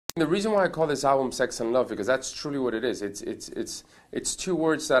The reason why I call this album "Sex and Love" because that's truly what it is. It's two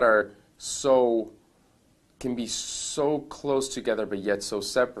words that are so can be so close together, but yet so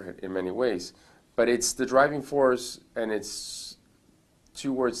separate in many ways. But it's the driving force, and it's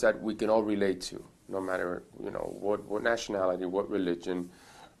two words that we can all relate to, no matter what nationality, what religion,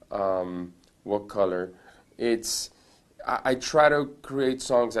 what color. I try to create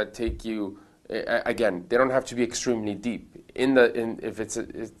songs that take you. Again, they don't have to be extremely deep. If it's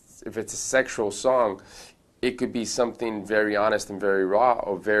a sexual song, it could be something very honest and very raw,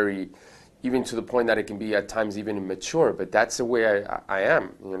 or very, even to the point that it can be at times even immature. But that's the way I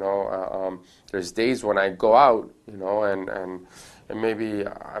am. There's days when I go out, and maybe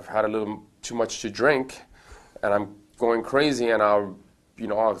I've had a little too much to drink, and I'm going crazy, and I'll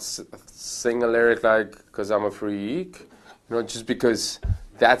sing a lyric like "'Cause I'm a freak," just because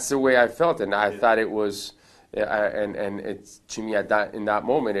that's the way I felt, and I thought it was, and it's, to me, in that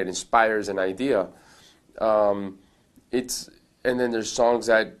moment, it inspires an idea. And then there's songs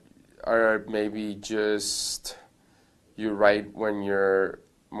that are maybe just you write when you're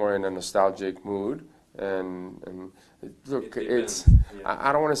more in a nostalgic mood, and look,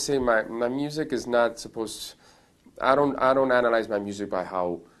 I don't want to say my music is not supposed to, I don't analyze my music by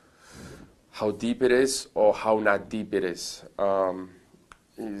how deep it is or how not deep it is.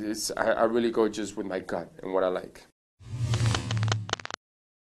 I really go just with my gut and what I like.